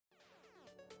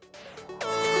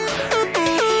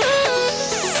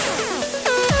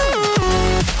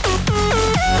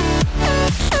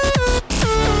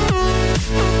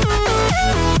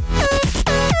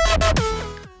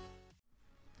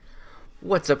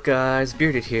What's up guys,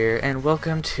 Bearded here, and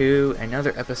welcome to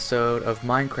another episode of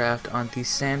Minecraft on the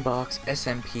SandBox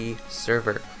SMP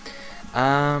server.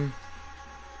 I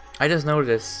just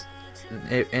noticed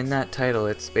in that title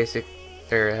it's basic,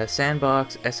 or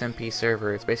SandBox SMP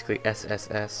server, it's basically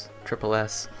SSS, triple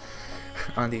S,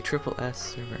 on the triple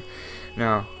S server.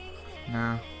 No,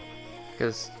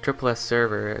 because triple S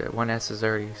server, one S is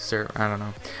already I don't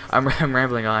know. I'm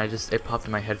rambling on, it popped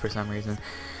in my head for some reason.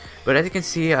 But as you can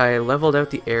see, I leveled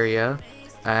out the area.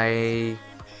 I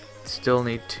still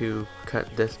need to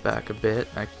cut this back a bit.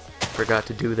 I forgot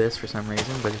to do this for some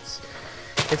reason, but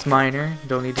it's minor.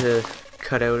 Don't need to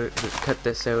cut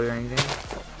this out or anything.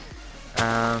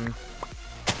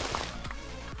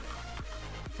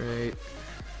 Right.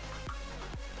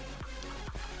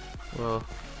 Well,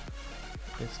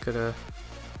 just gotta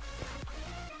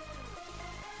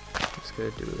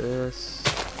do this.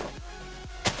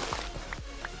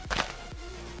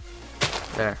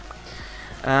 There.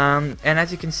 And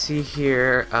as you can see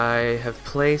here, I have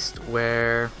placed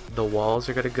where the walls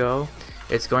are going to go.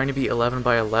 It's going to be 11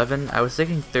 by 11. I was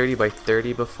thinking 30 by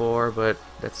 30 before, but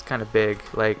that's kind of big.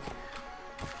 Like,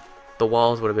 the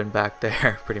walls would have been back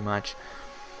there, pretty much.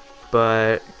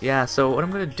 But, yeah, so what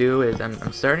I'm going to do is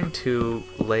I'm starting to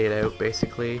lay it out,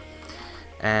 basically.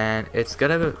 And it's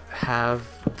going to have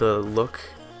the look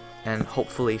and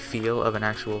hopefully feel of an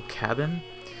actual cabin.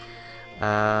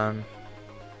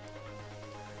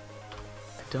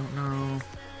 Don't know.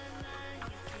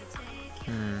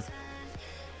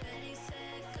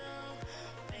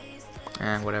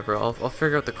 And whatever. I'll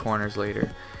figure out the corners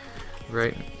later.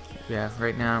 Right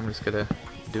now I'm just gonna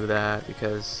do that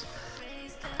because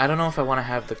I don't know if I want to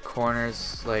have the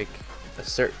corners like a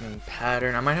certain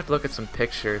pattern. I might have to look at some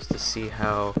pictures to see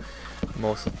how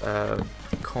most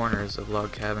corners of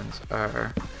log cabins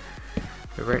are.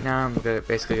 But right now I'm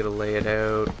basically gonna lay it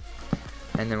out.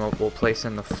 And then we'll place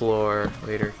in the floor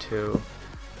later too.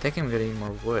 I think I'm gonna need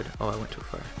more wood. Oh, I went too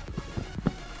far.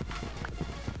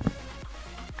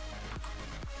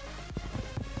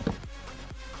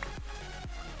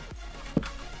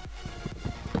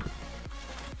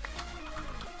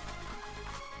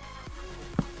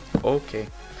 Okay,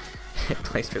 it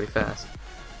placed really fast.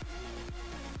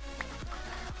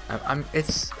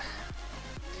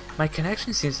 My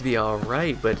connection seems to be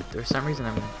alright, but for some reason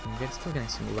I'm still getting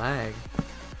some lag.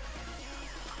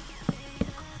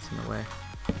 It's in the way.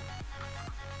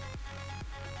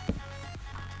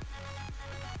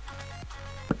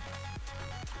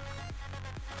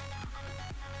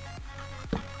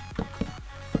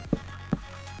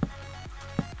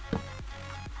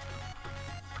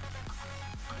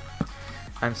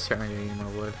 I'm certainly gonna need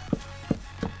more wood.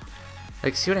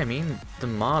 Like, see what I mean? The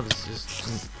mobs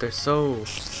just, they're so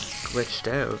glitched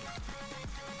out.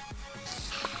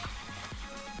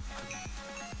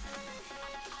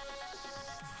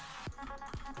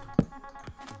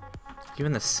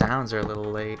 Even the sounds are a little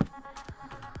late.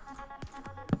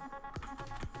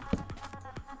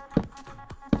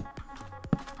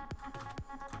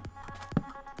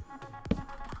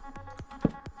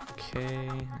 Okay,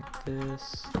 like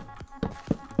this.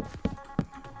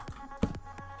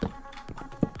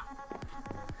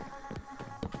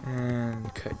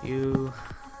 And cut you.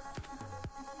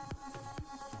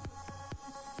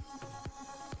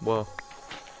 Whoa.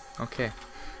 Okay.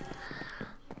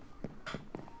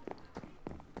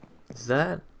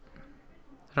 That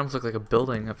almost looked like a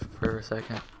building for a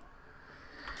second.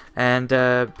 And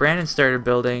Brandon started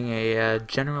building a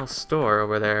general store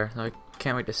over there. I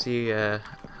can't wait to see how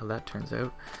that turns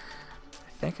out.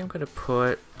 I think I'm gonna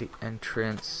put the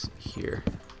entrance here.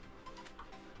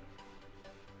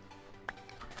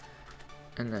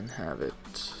 And then have it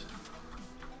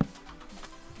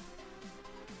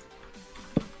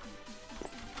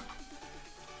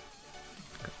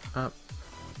up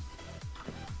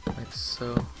like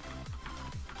so.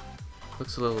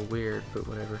 Looks a little weird, but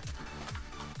whatever.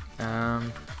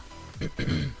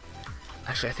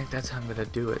 Actually, I think that's how I'm gonna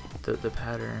do it. The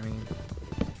pattern. I mean,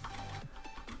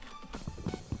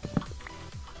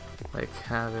 like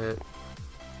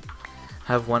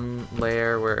have one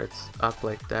layer where it's up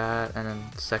like that, and then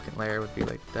the second layer would be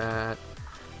like that.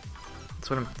 That's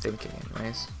what I'm thinking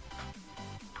anyways.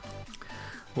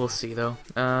 We'll see though.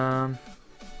 And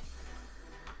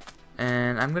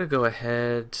I'm gonna go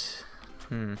ahead.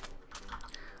 I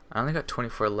only got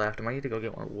 24 left. I might need to go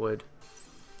get more wood.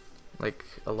 Like,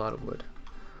 a lot of wood.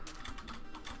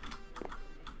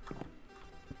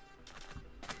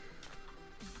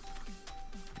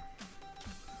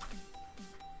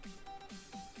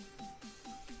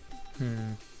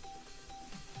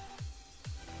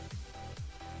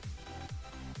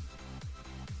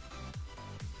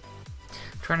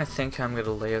 trying to think how I'm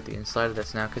gonna lay out the inside of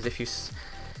this now, because if you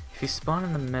spawn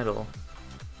in the middle,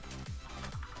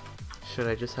 should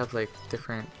I just have like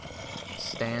different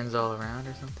stands all around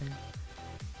or something?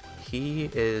 He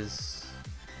is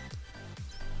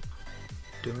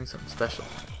doing something special.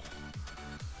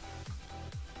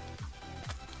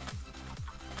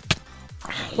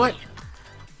 What?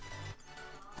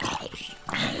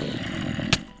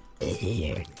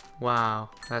 Wow,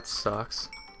 that sucks.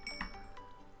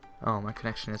 Oh, my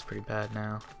connection is pretty bad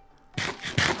now.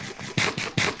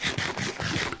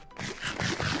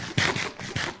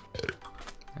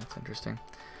 That's interesting.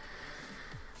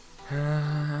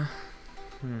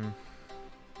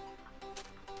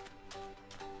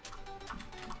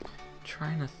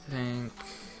 Trying to think.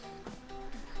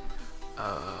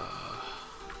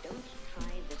 Don't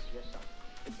try this yourself.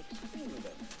 It's extremely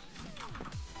dangerous.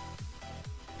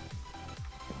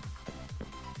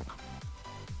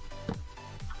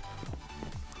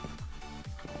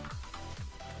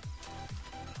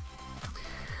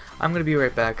 I'm gonna be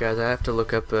right back, guys. I have to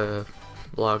look up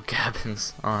log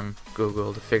cabins on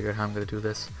Google to figure out how I'm gonna do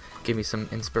this. Give me some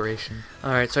inspiration.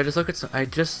 Alright, so I just looked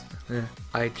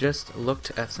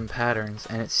at some patterns,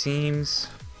 and it seems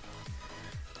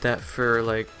that for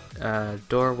like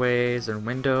doorways and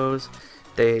windows,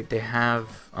 they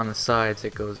have on the sides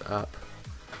it goes up,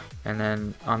 and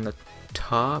then on the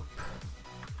top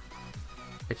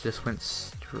it just went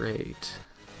straight.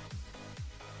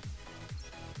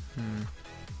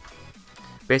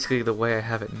 Basically the way I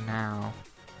have it now,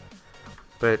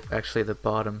 but actually the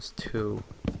bottoms too.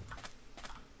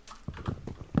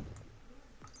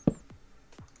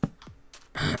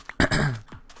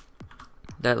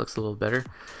 That looks a little better.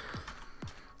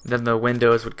 Then the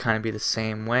windows would kind of be the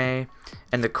same way,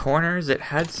 and the corners, it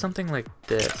had something like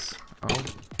this. Oh.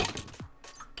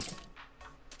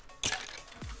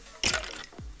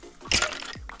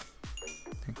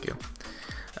 Thank you.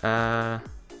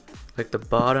 Like the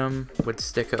bottom would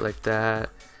stick out like that,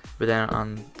 but then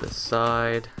on the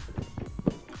side,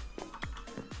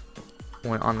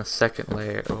 when on the second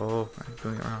layer, oh, I'm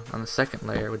doing it wrong. On the second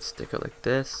layer, it would stick out like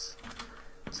this,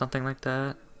 something like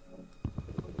that.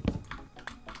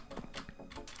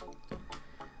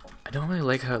 I don't really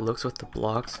like how it looks with the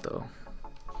blocks though.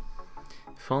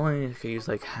 If only I could use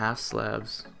like half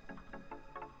slabs,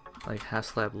 like half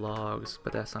slab logs,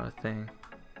 but that's not a thing.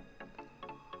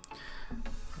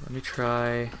 Let me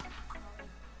try.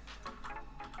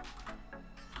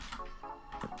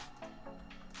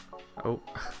 Oh,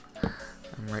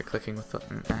 I'm right clicking with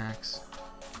an axe.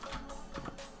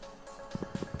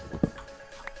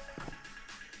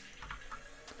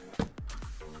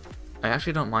 I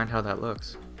actually don't mind how that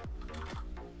looks.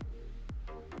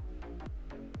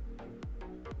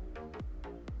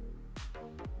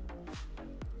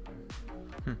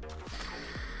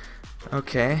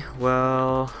 Okay,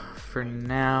 well, for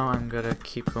now I'm gonna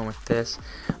keep going with this.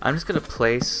 I'm just gonna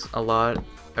place a lot,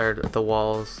 or the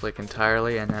walls like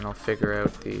entirely, and then I'll figure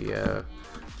out the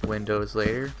windows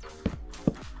later.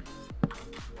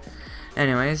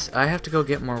 Anyways, I have to go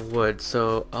get more wood,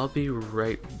 so I'll be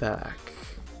right back.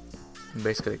 I'm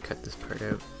basically gonna cut this part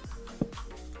out.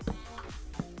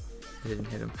 I didn't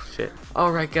hit him. Shit.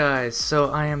 Alright guys,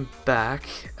 so I am back.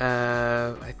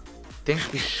 I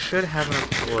think we should have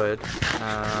enough wood.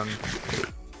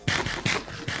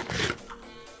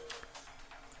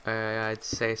 I'd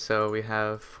say so. We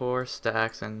have 4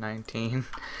 stacks and 19.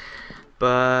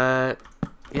 But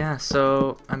yeah,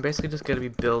 so I'm basically just gonna be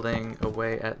building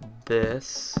away at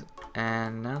this.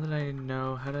 And now that I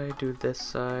know, how do I do this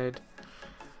side?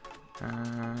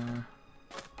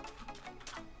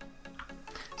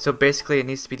 So basically it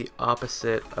needs to be the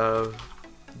opposite of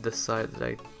the side that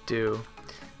I do.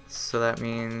 So that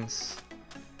means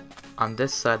on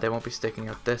this side they won't be sticking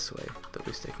out this way, they'll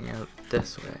be sticking out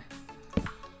this way.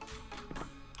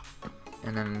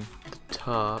 And then the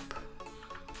top,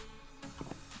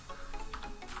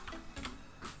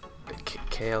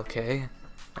 KLK,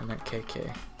 I meant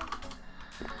KK.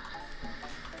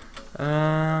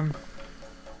 I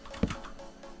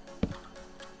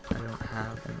don't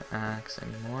have an axe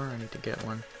anymore, I need to get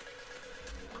one.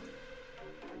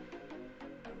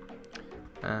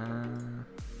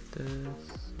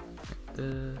 This, like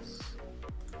this.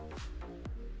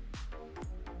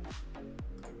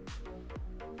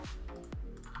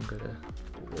 I'm gonna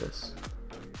do this.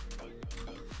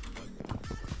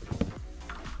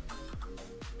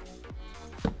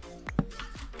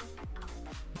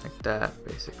 Like that,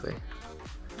 basically.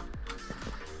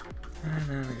 And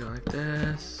then we go like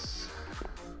this.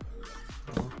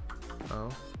 Oh, oh.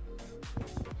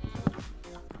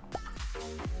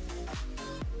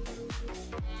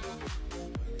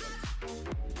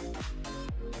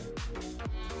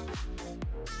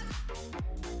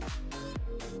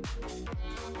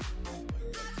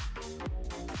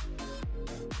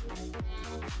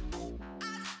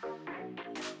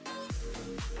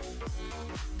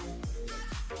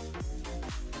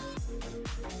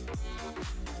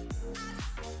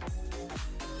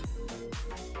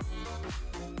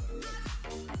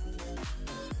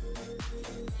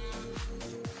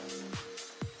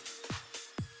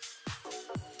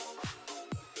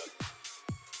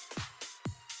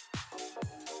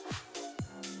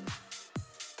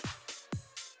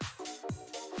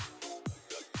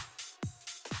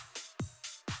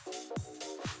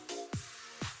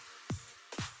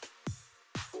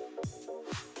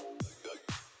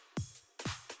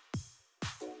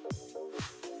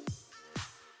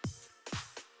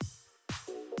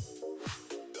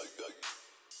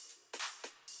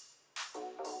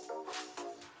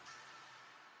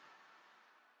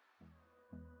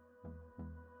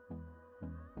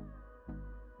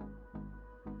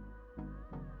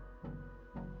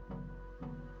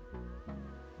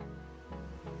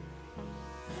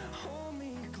 Hold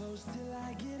me close till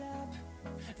I get up.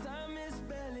 Time is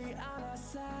barely on our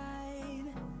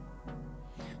side.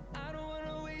 I don't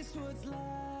wanna waste what's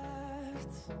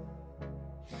left.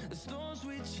 The storms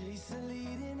we chase are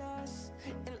leading us,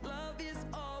 and love is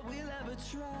all we'll ever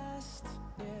trust.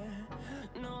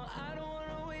 Yeah, no, I don't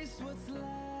wanna waste what's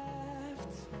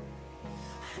left.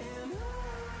 And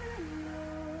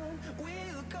on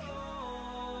we'll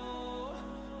go,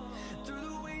 through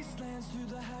the wastelands, through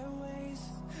the highways,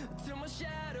 till my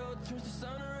shadow turns to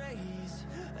sun rays.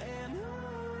 And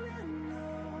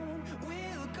on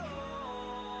we'll go,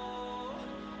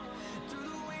 through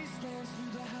the wastelands,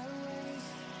 through the highways,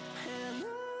 and on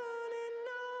we'll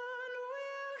go.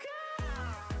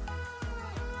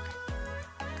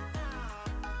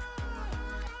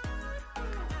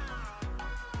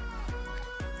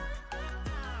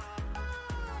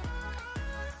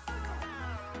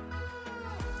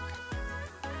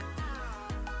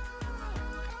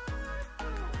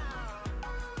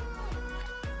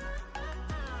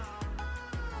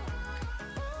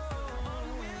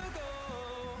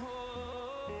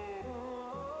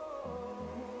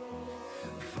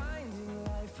 Finding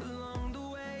life along the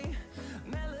way,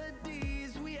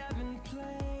 melodies we haven't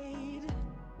played.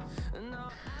 No,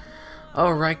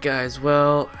 Alright guys,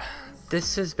 well,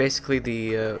 this is basically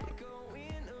the,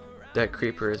 that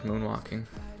creeper is moonwalking.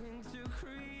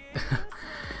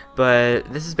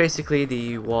 But this is basically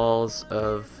the walls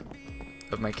of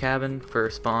my cabin for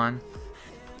spawn.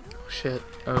 Oh shit,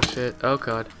 oh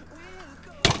god.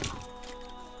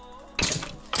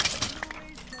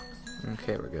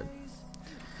 Okay, we're good.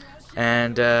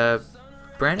 And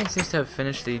Brandon seems to have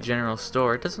finished the general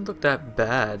store. It doesn't look that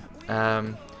bad.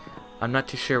 I'm not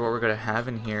too sure what we're gonna have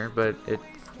in here, but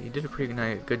he did a pretty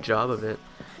good job of it.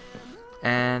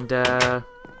 And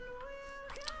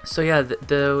so yeah,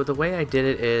 the way I did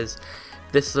it is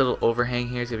this little overhang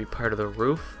here is gonna be part of the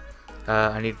roof.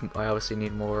 I obviously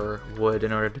need more wood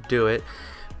in order to do it,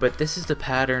 but this is the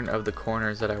pattern of the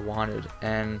corners that I wanted,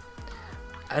 and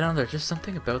I don't know, there's just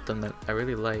something about them that I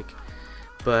really like.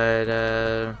 But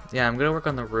yeah, I'm gonna work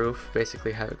on the roof,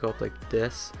 basically have it go up like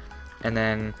this, and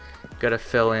then gotta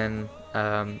fill in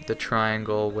the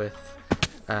triangle with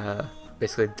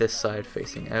basically this side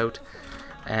facing out,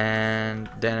 and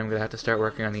then I'm gonna have to start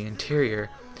working on the interior.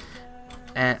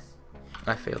 And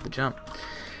I failed the jump.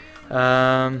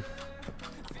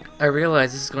 I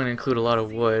realized this is going to include a lot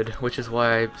of wood, which is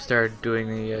why I started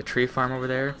doing the tree farm over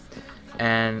there.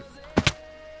 And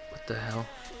what the hell?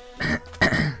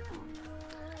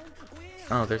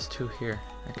 Oh, there's two here.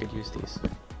 I could use these.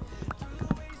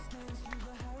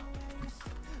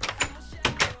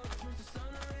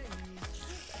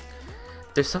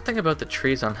 There's something about the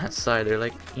trees on that side. They're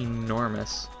like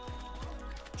enormous.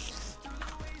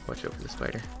 Watch out for the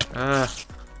spider. Ah.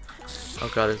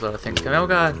 Oh god, there's a lot of things coming. Oh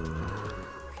god.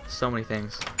 So many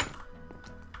things.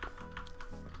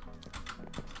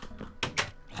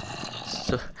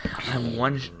 So I'm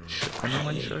one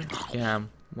short. Yeah, I'm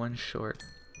one short.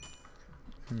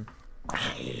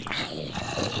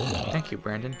 Thank you,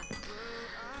 Brandon.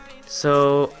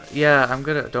 So yeah, I'm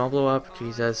gonna don't blow up,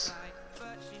 Jesus.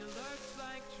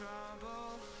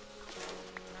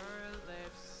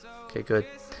 Okay, good.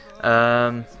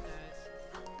 I'm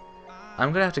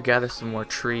gonna have to gather some more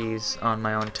trees on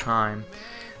my own time,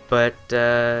 but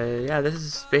yeah, this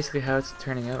is basically how it's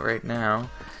turning out right now.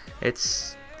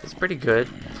 It's pretty good.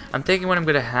 I'm thinking what I'm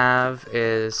gonna have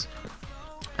is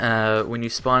when you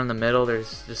spawn in the middle,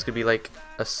 there's just gonna be like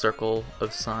a circle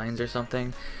of signs or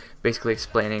something, basically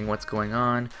explaining what's going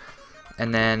on,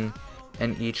 and then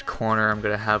in each corner I'm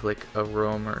gonna have like a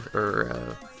room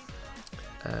or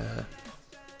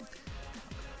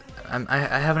I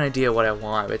have an idea what I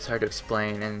want, but it's hard to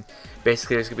explain. And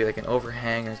basically, there's gonna be like an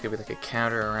overhang, and there's gonna be like a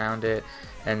counter around it,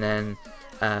 and then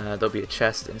there'll be a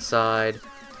chest inside.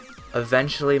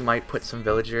 Eventually, might put some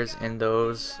villagers in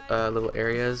those little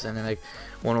areas, and then like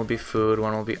one will be food,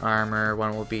 one will be armor,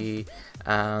 one will be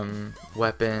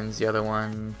weapons, the other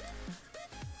one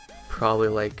probably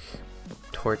like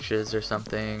torches or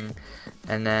something,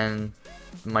 and then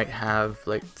might have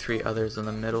like 3 others in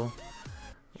the middle.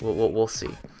 We'll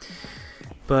see.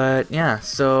 But yeah,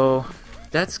 so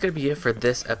that's gonna be it for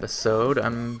this episode.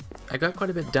 I got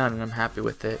quite a bit done, and I'm happy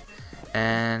with it.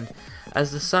 And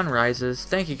as the sun rises,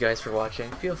 thank you guys for watching.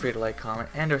 Feel free to like, comment,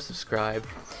 and or subscribe.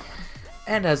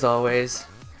 And as always,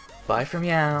 bye for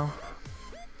meow.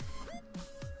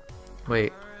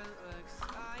 Wait.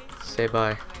 Say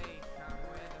bye.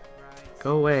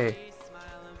 Go away.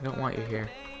 I don't want you here.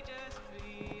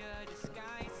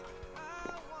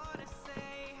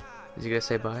 Is he gonna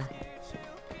say bye?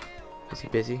 Is he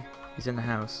busy? He's in the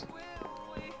house.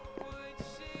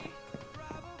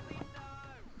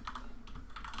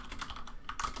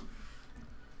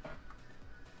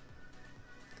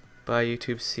 Bye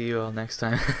YouTube, see you all next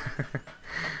time.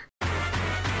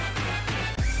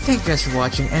 Thank you guys for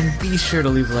watching, and be sure to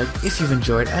leave a like if you've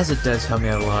enjoyed, as it does help me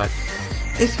out a lot.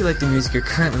 If you like the music you're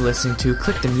currently listening to,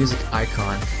 click the music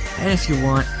icon. And if you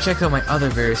want, check out my other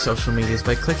various social medias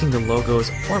by clicking the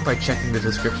logos or by checking the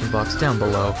description box down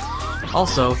below.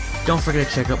 Also, don't forget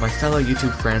to check out my fellow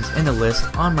YouTube friends in the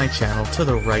list on my channel to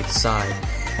the right side.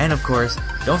 And of course,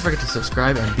 don't forget to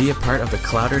subscribe and be a part of the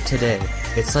Clouder today.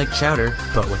 It's like chowder,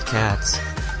 but with cats.